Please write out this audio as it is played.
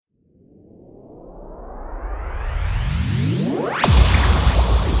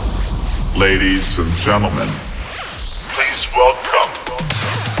Ladies and gentlemen, please welcome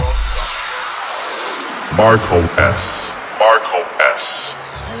Marco S. Marco S.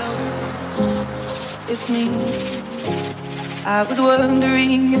 Hello, it's me. I was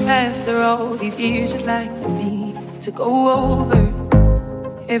wondering if after all these years you'd like to me to go over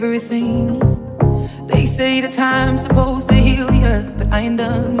everything. They say the time's supposed to heal you, but I ain't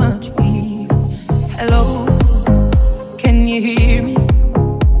done much here. Hello, can you hear me?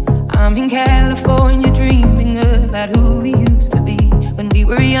 I'm in California dreaming about who we used to be when we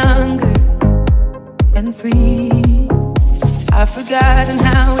were younger and free. I've forgotten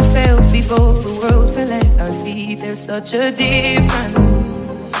how it felt before the world fell at our feet. There's such a difference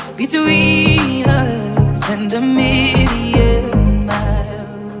between us and a million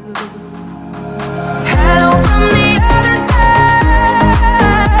miles. Hello from the other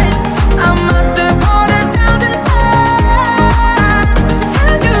side. I must have called 1,000 times to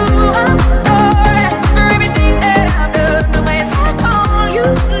tell you I'm sorry for everything that I've done. The way I call you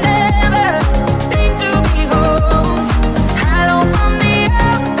never seem to be home. Hello from the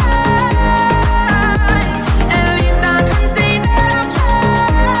outside. At least I can say that I've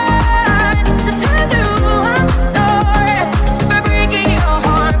tried to tell you I'm sorry for breaking your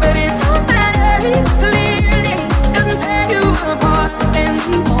heart, but it don't matter. It clearly doesn't tear you apart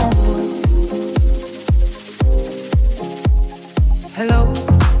anymore. Hello,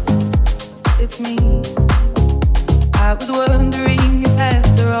 it's me. I was wondering if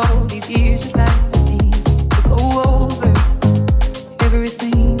after all these years you'd like to me to go over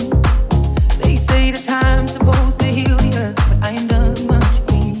everything. They say the time's supposed to heal you, but I ain't done much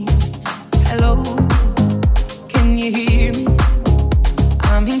here. Hello, can you hear me?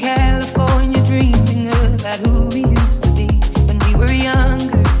 I'm in California dreaming about who we used to be when we were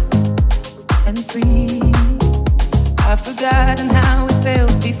younger and free. I've forgotten how it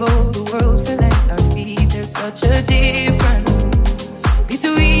felt before the world fell at our feet. There's such a difference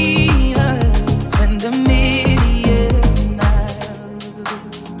between us and a million miles.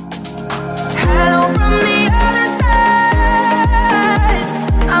 Hello from the other side.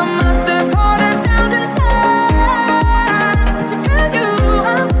 I must have called 1,000 times to tell you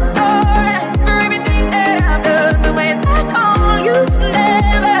I'm sorry for everything that I've done. The way I call you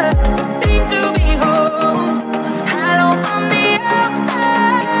never seem to be home. Hello from the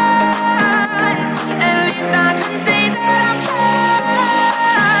outside. At least I can say that I've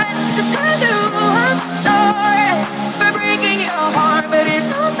tried to tell you I'm sorry for breaking your heart, but it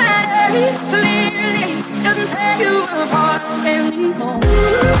don't matter. It clearly doesn't tear you apart anymore.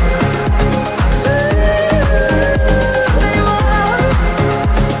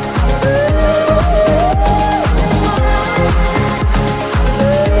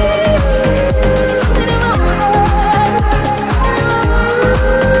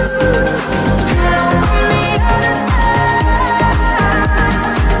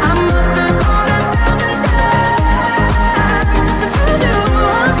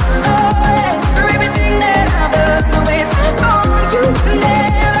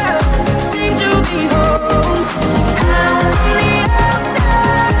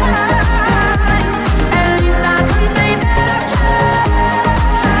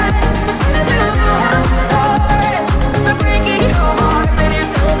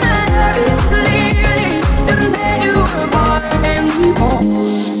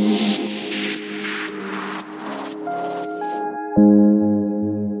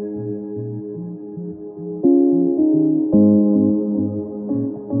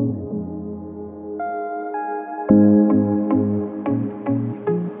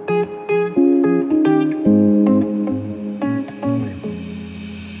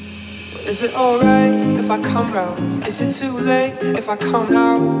 Is it alright if I come round? Is it too late if I come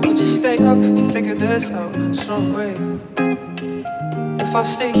now? Would you stay up to figure this out some way? If I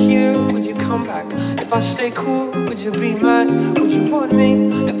stay here, would you come back? If I stay cool, would you be mad? Would you want me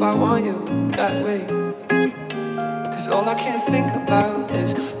if I want you that way? Cause all I can think about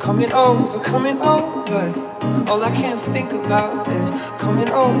is coming over, coming over. All I can think about is coming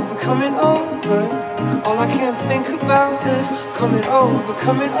over, coming over. All I can think about is coming over,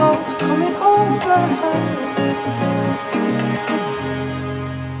 coming over, coming over.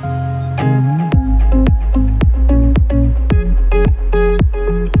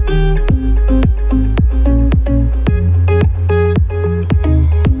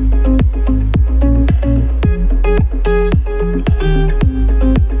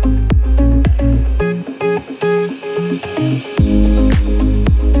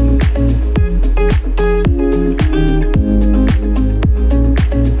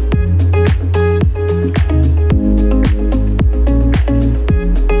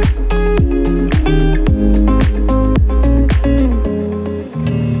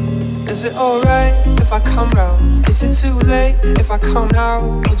 come now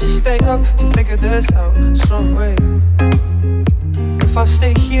or just stay up to figure this out some way? If I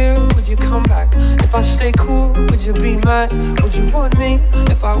stay here, would you come back? If I stay cool, would you be mad? Would you want me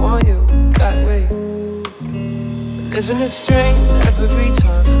if I want you that way? Isn't it strange? Every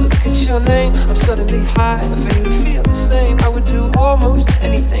time I look at your name, I'm suddenly high. If you feel the same, I would do almost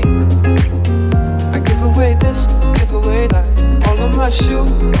anything. I give away this, give away that. All of my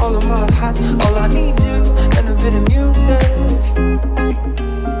shoes, all of my hats. All I need you and a bit of music.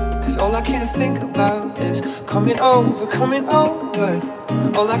 Cause all I can think about is coming over, coming over.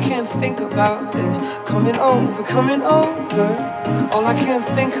 All I can think about is coming over, coming over. All I can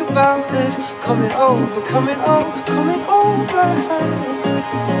think about is coming over, coming over, coming over.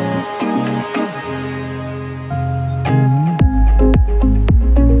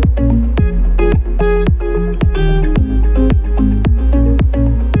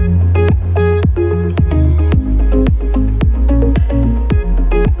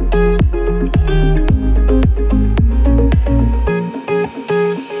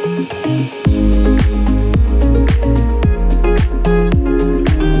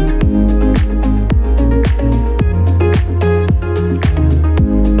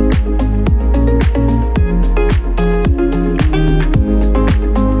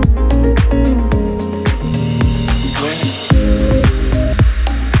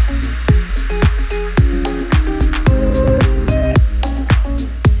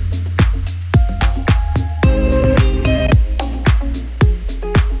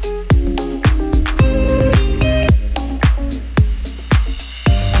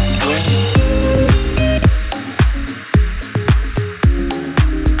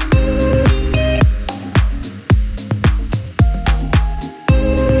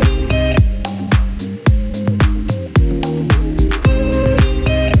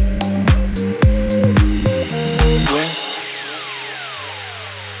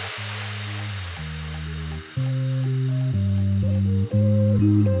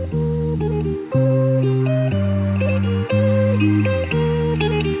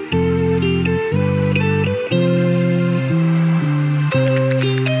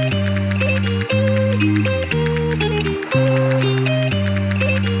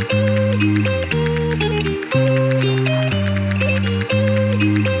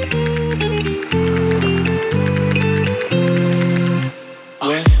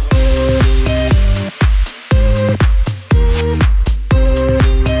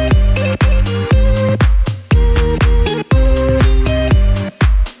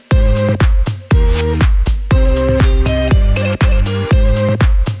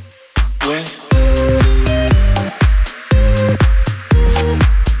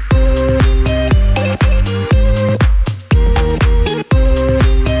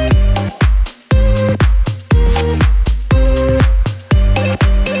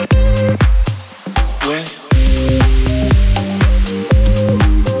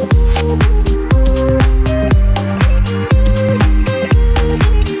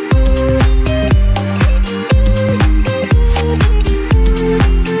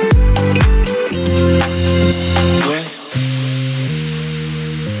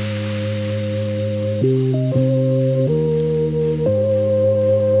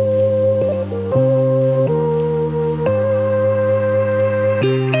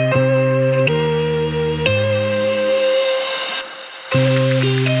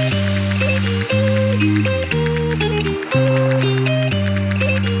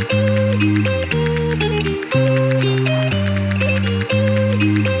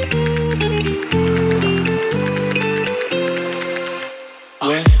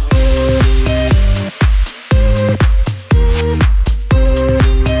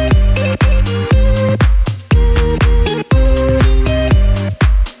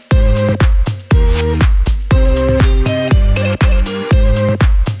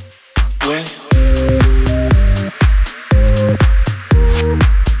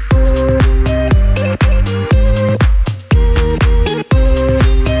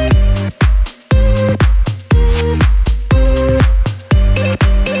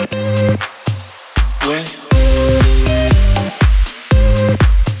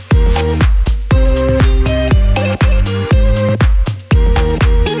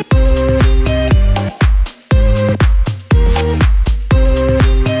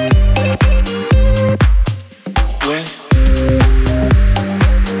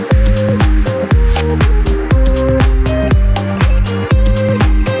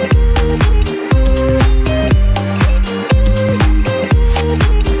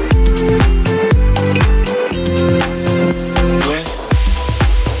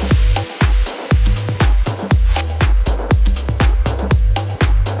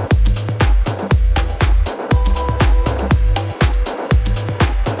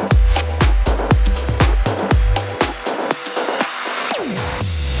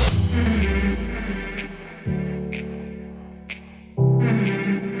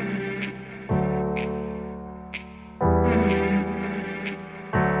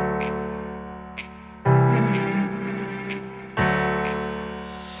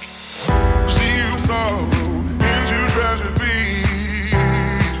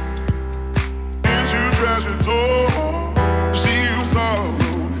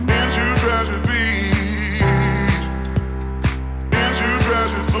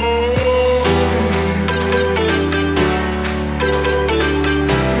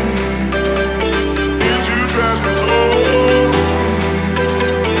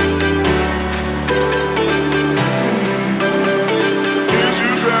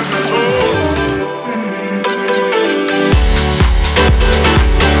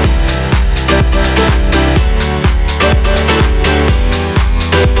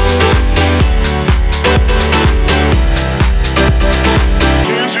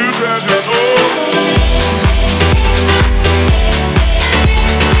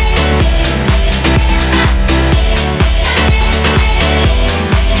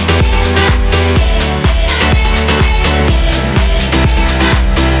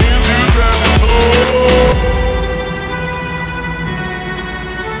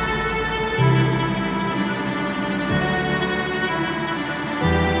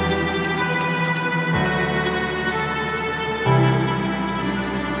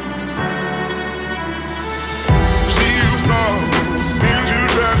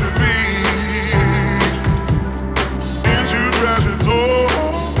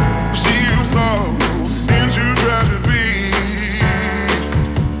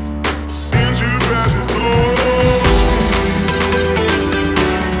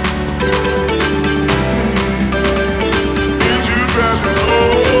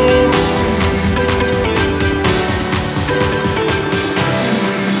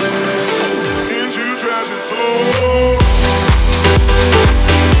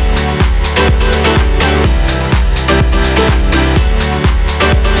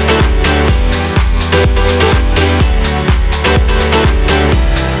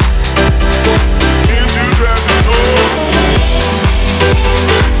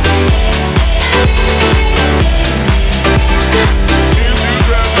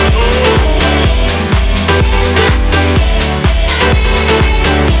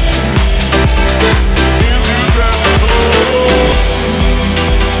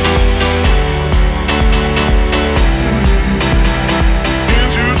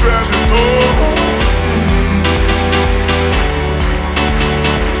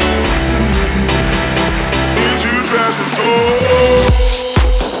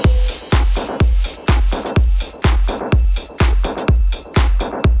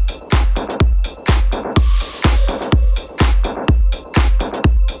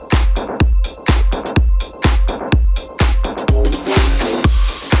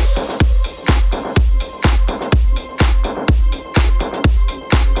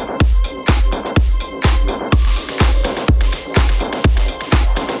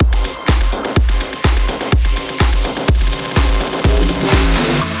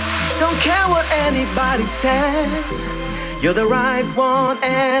 anybody says, you're the right one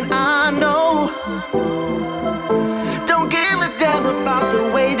and I know. Don't give a damn about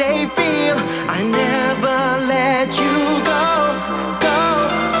the way they feel. I never let you go. Go,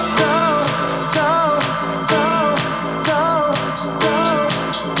 go, go, go, go, go,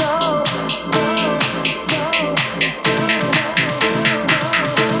 go, go.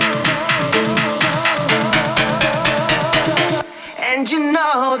 And you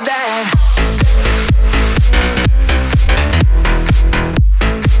know that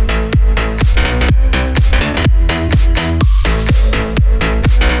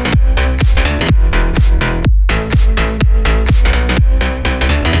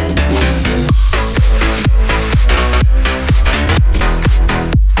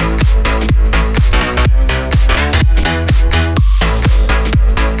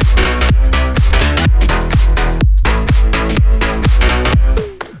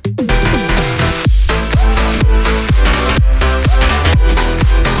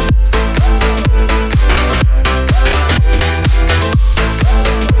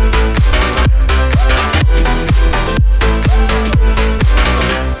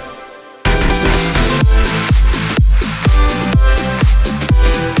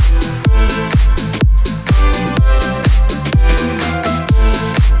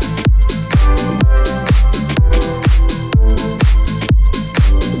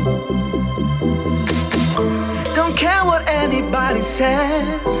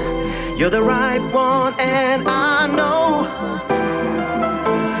says, you're the right one and I know.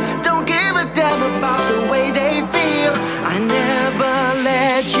 Don't give a damn about the way they feel. I never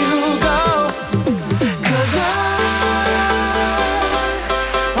let you go. 'Cause I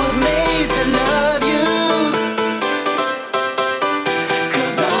was made to love you.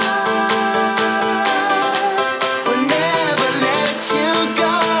 'Cause I will never let you go.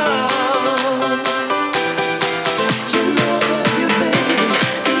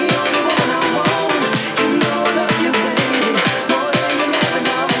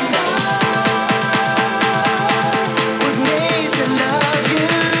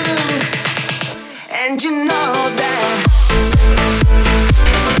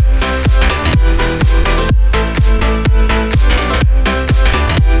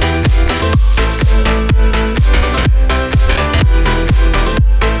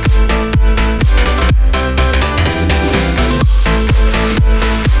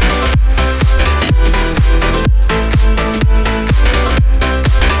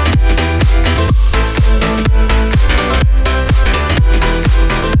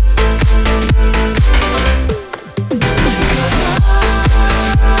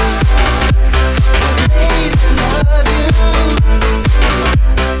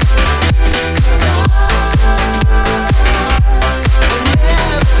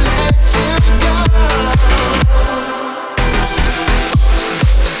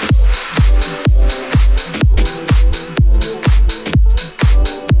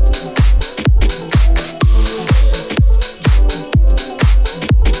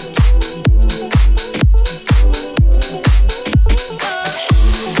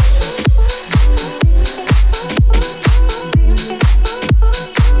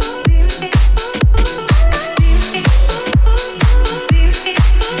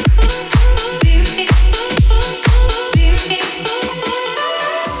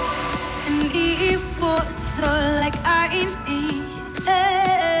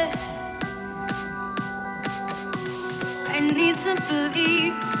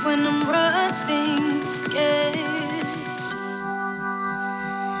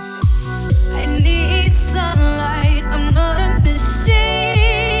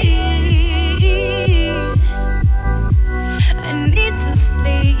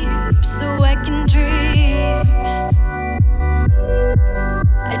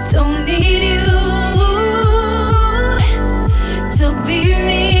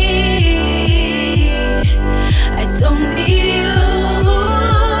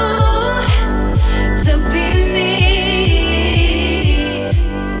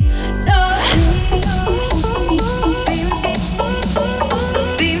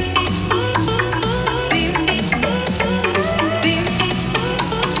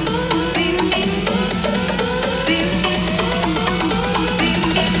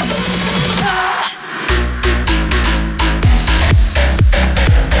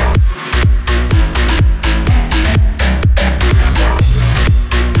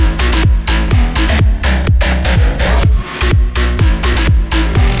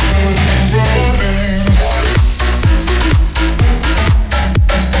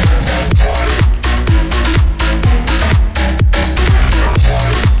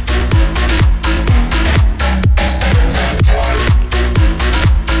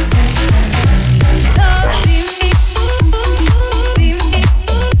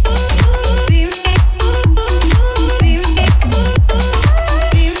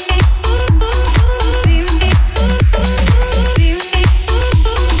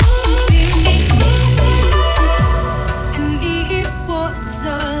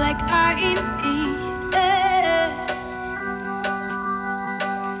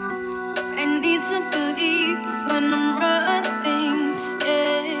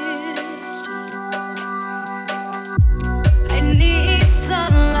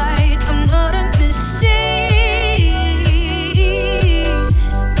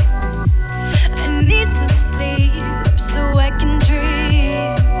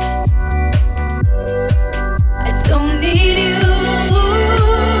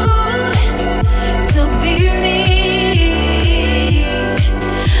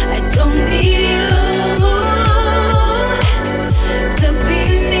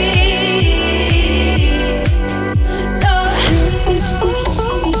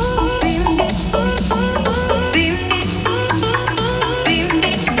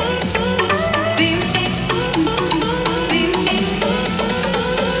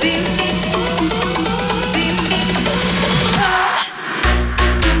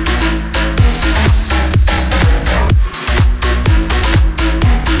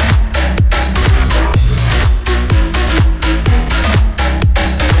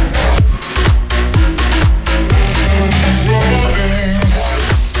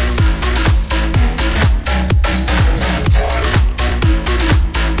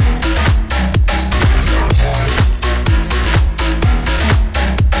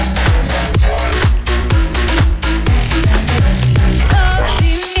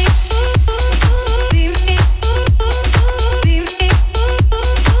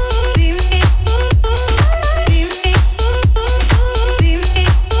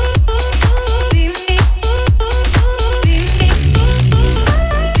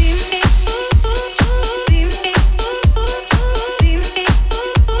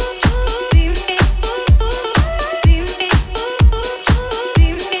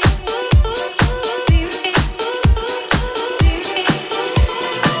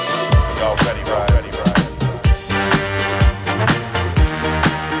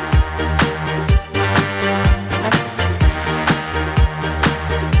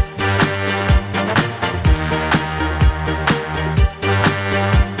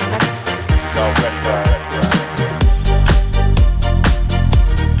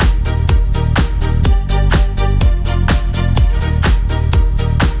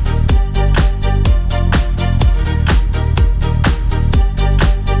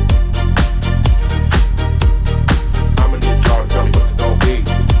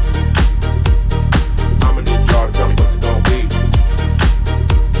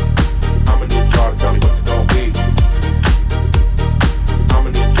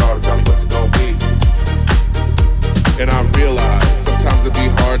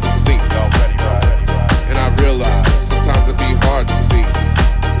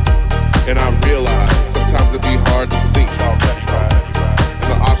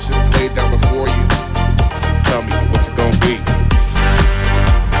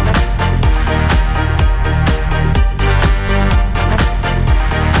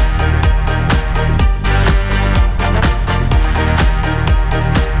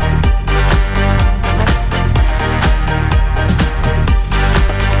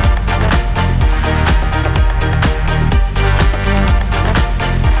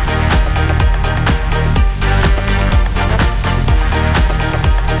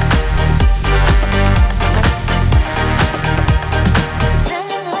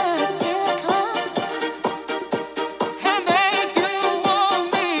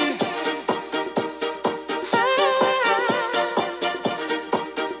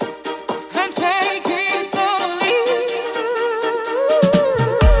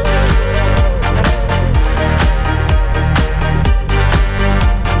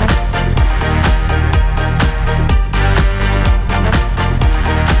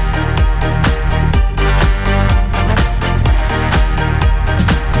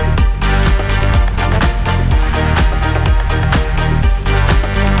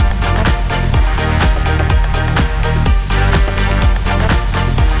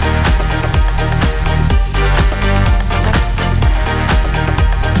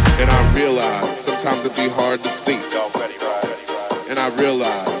 realize sometimes it be hard to see. And I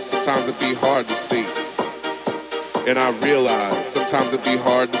realize sometimes it be hard to see. And I realize sometimes it be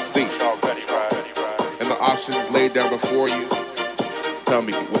hard to see. And the options laid down before you. Tell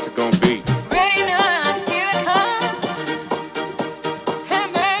me, what's it gonna be?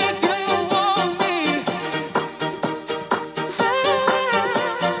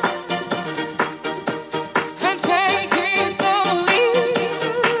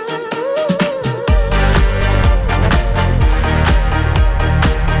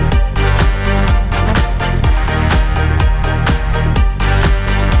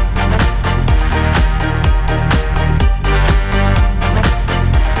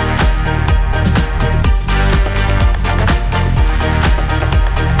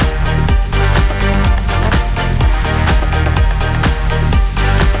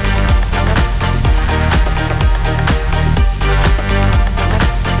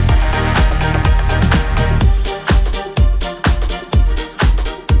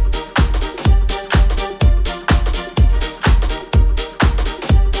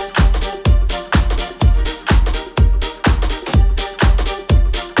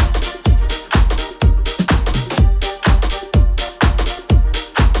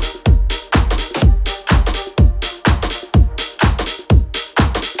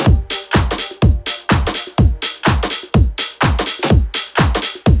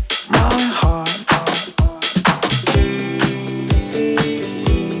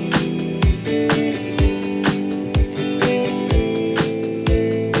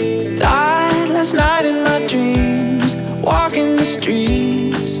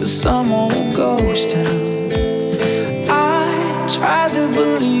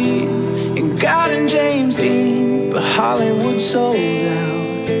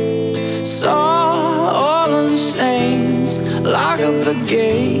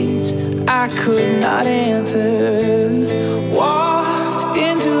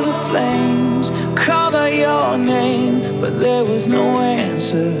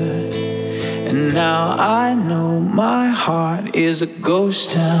 Is a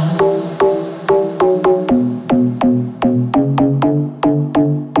ghost town.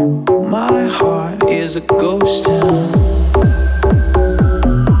 My heart is a ghost town.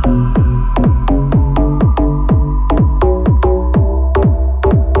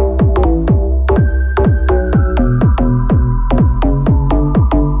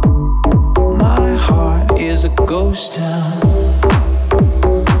 My heart is a ghost town.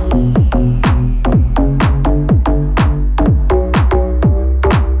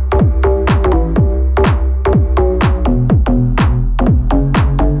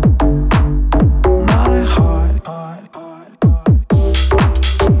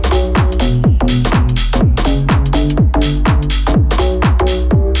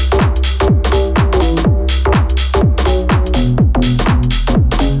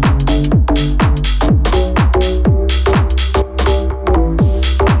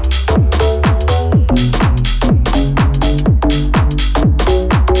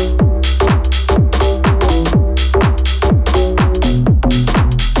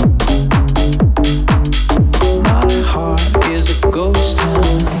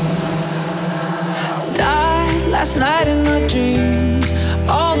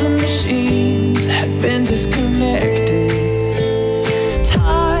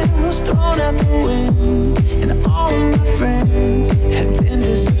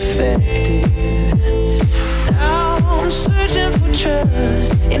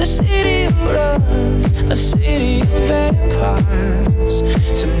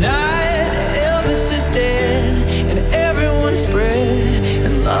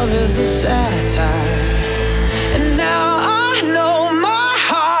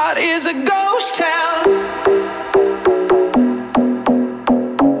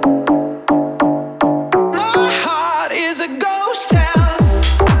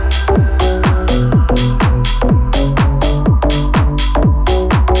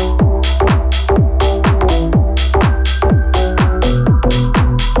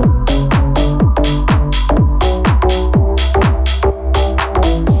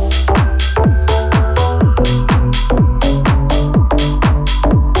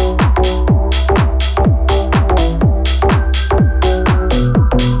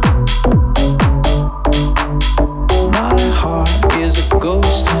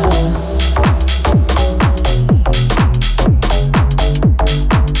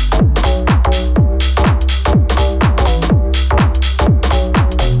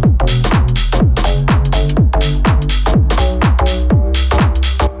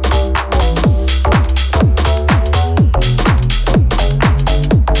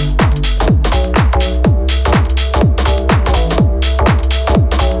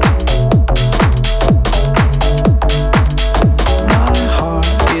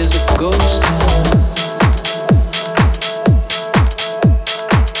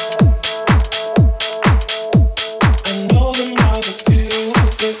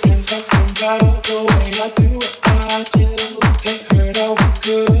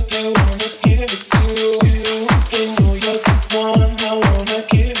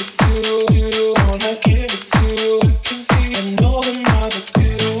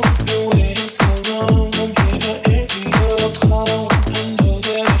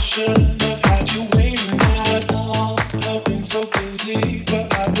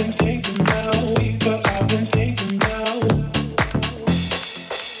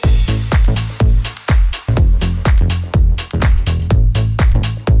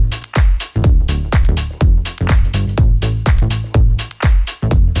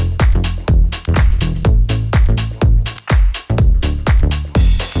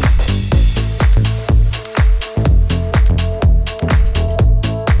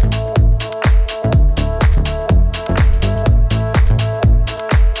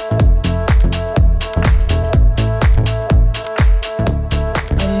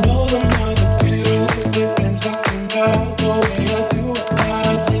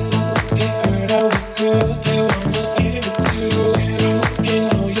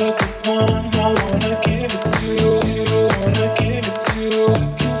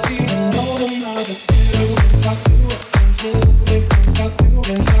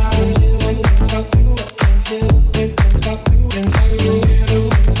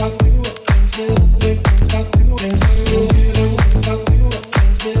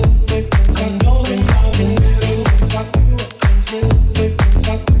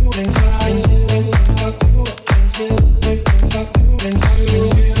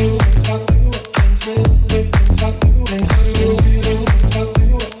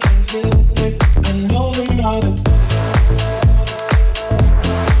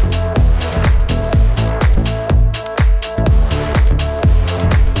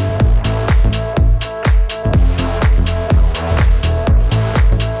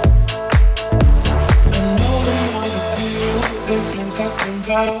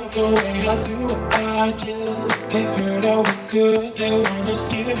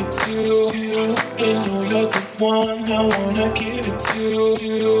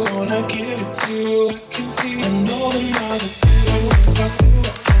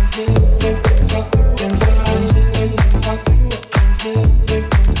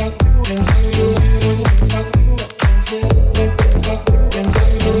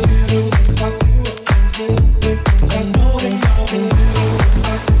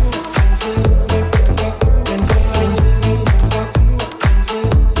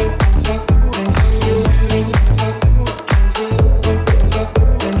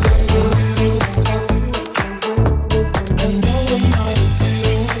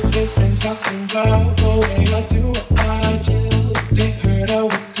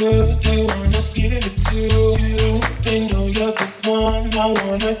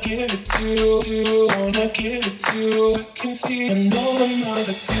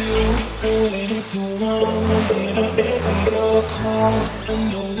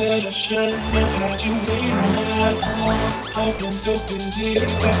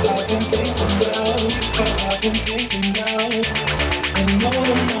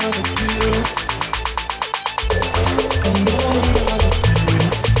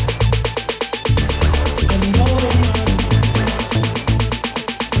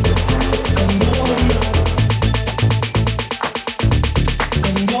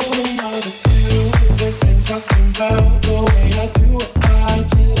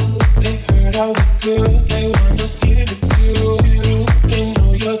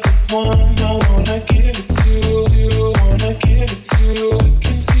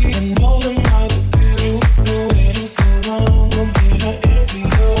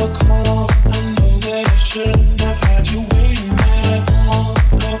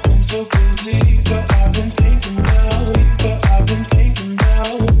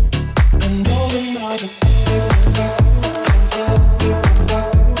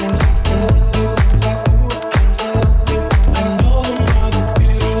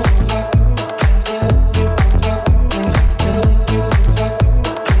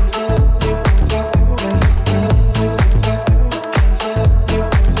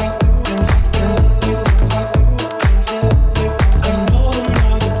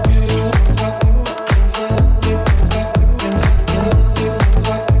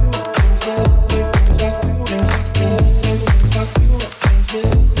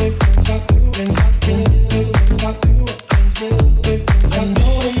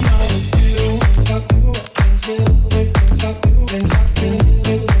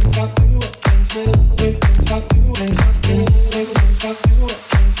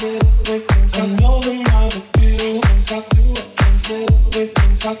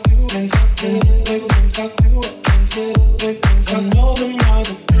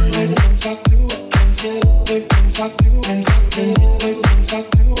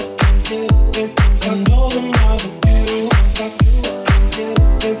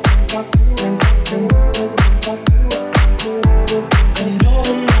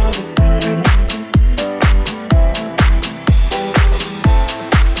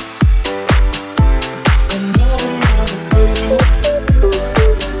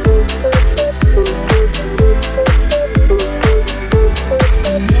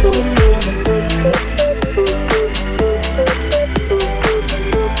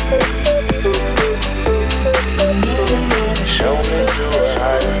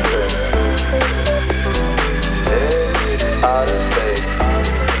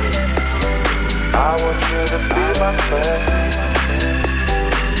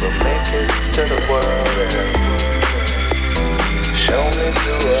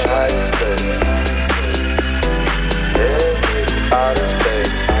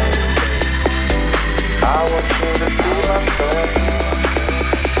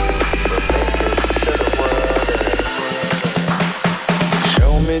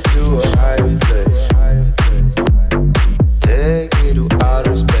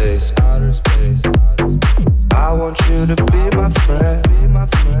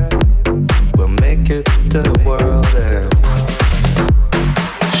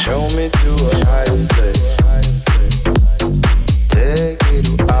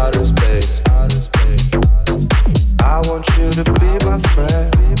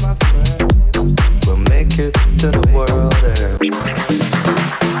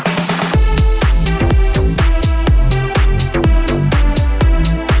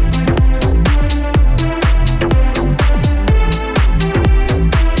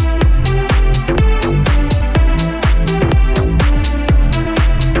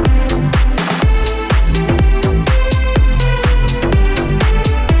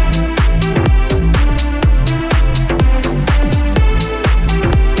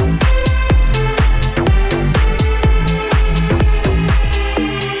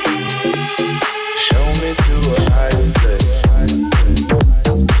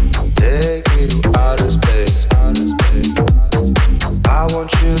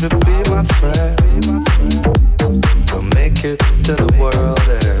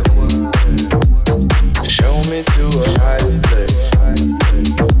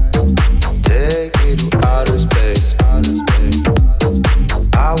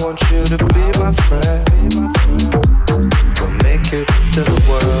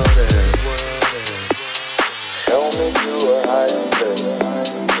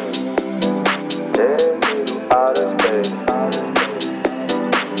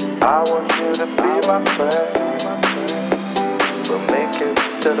 friend. We'll make it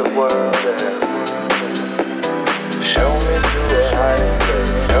to the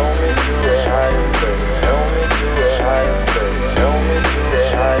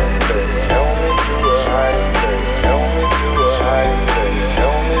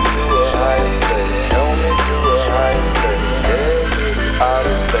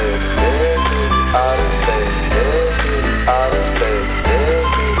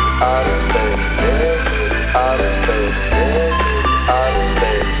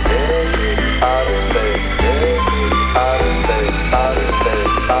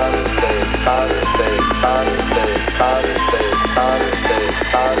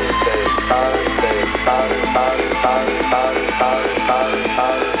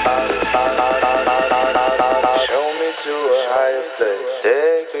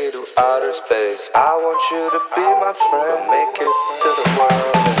ends.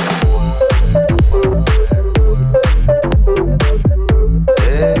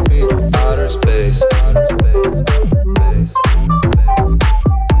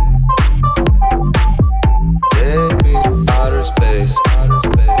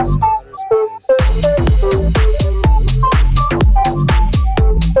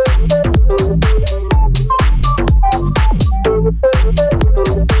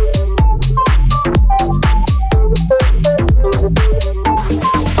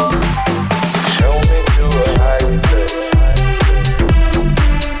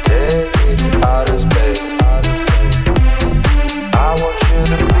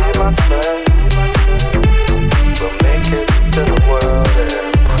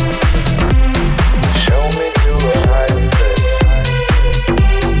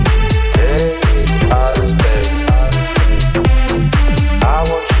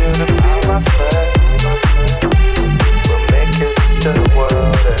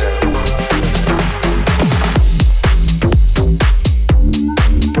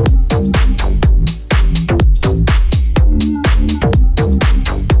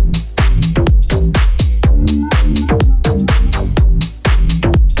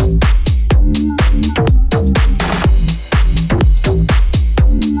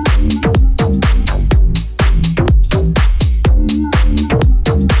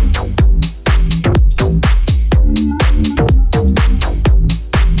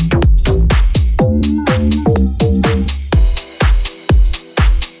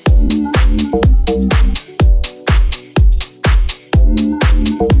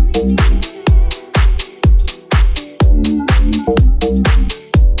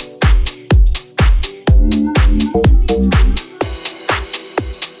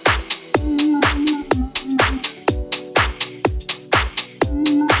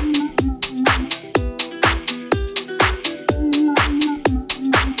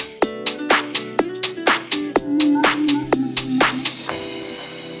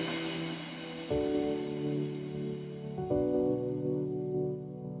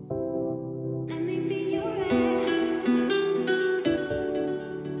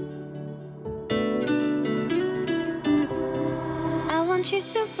 want you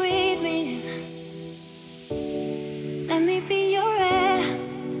to breathe me in. Let me be your air.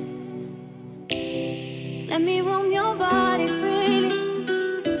 Let me roam your body freely.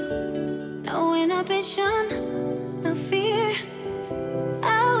 No inhibition, no fear.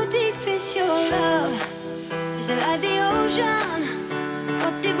 How deep is your love? Is it like the ocean?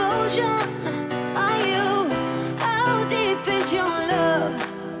 What devotion are you? How deep is your love?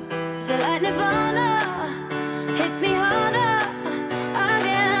 it like Nirvana? Hit me harder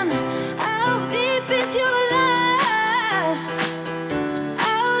again. How deep is your love?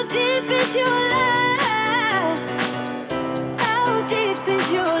 How deep is your love? How deep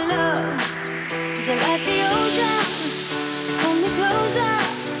is your love? Is it like the ocean? Pull me closer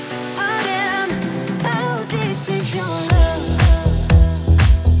again. How deep is your love?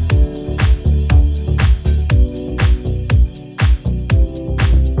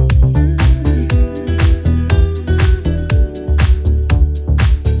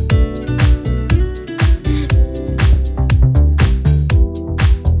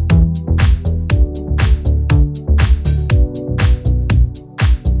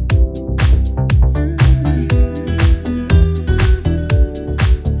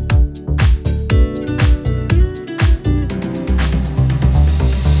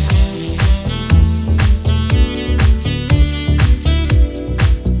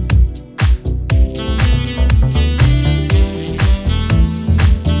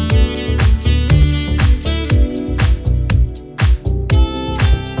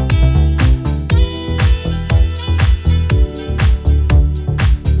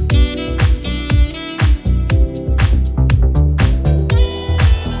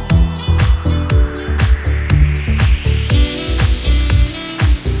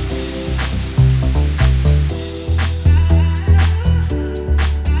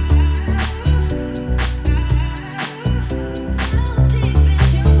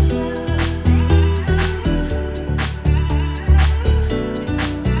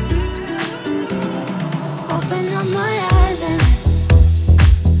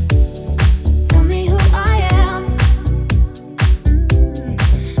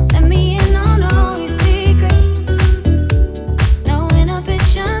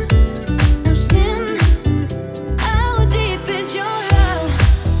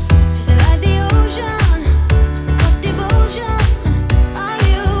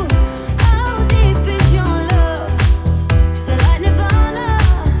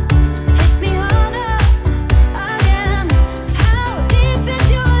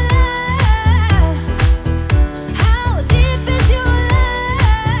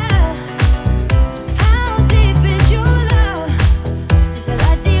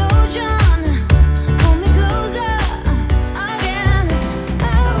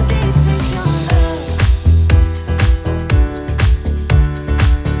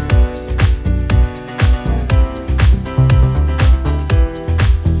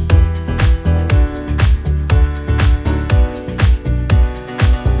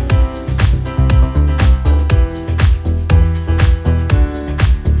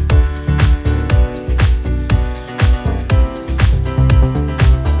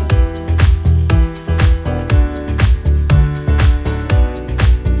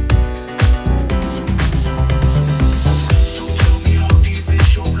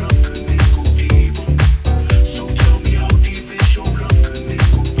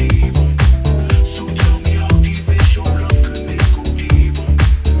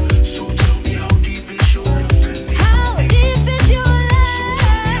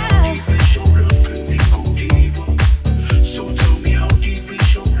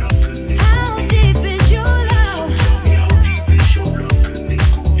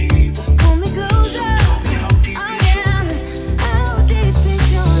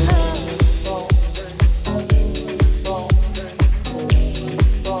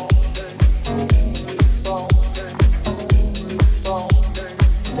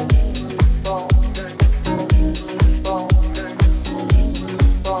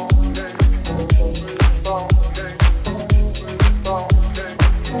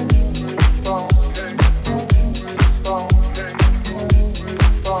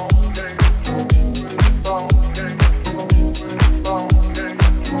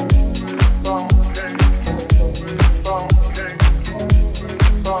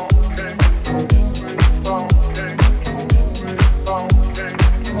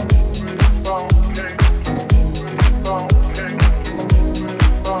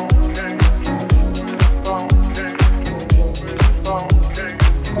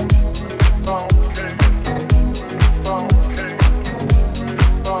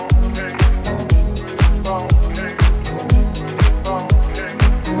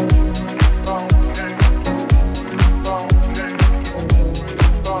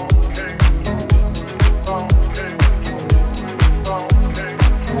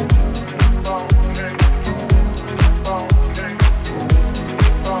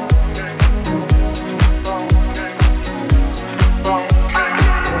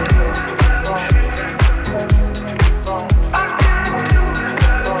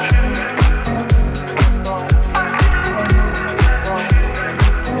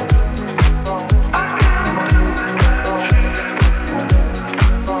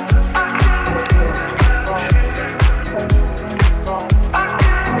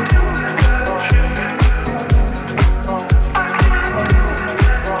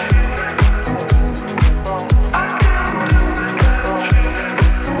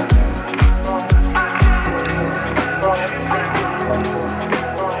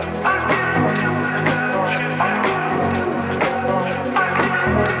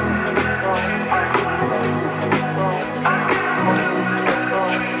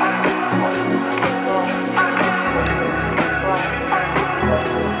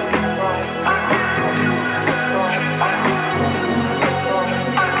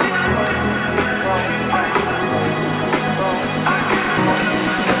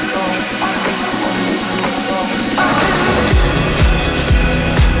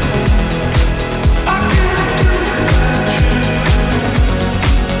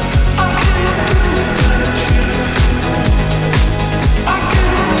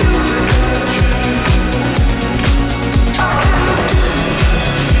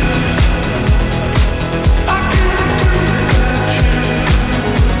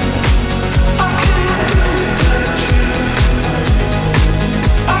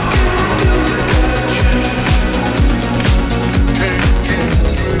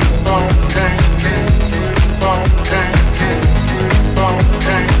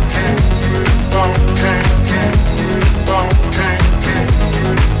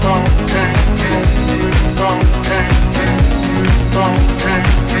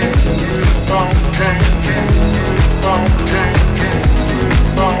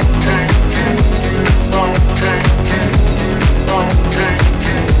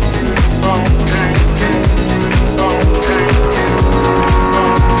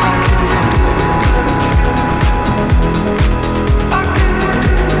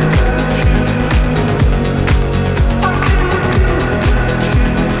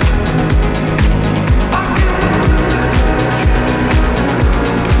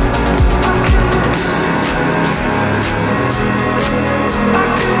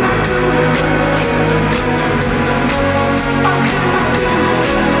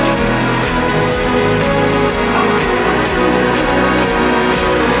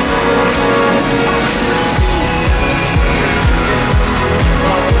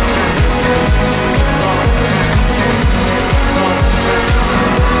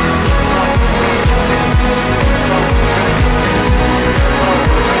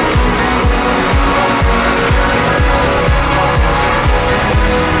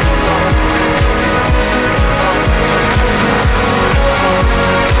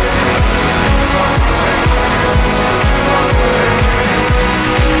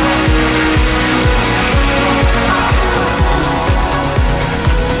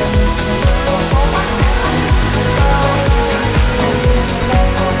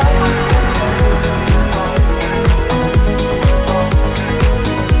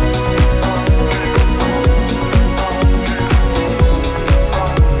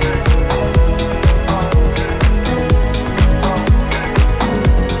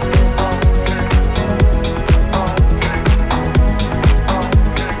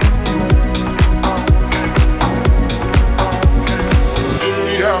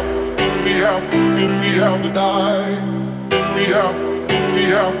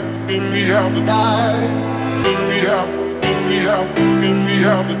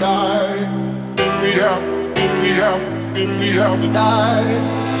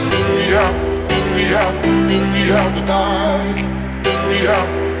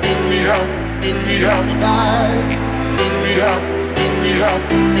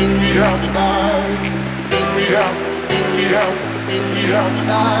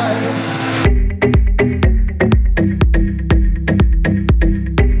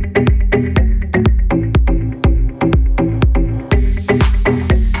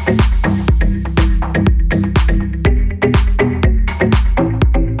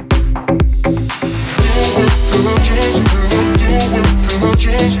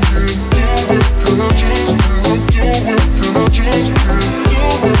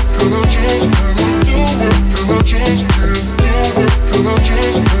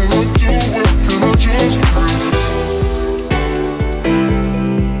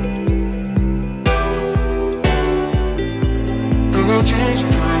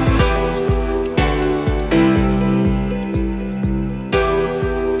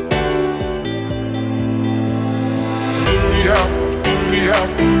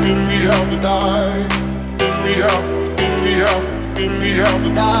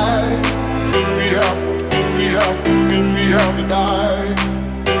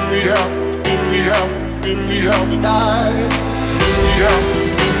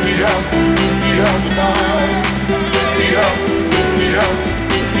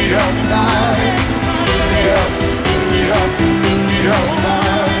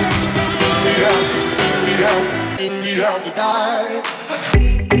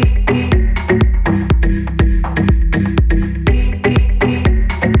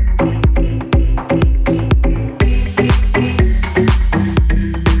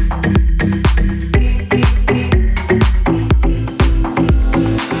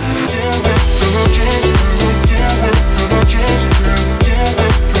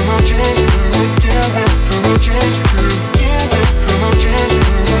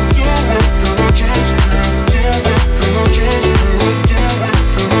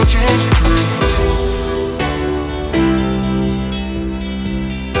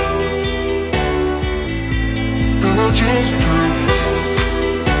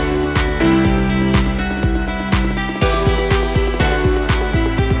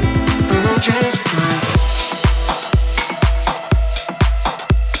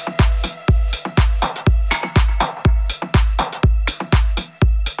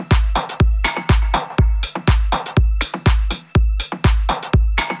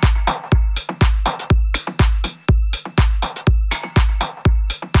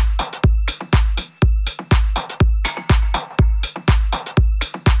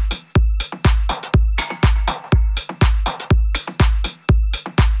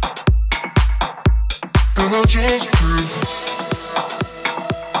 just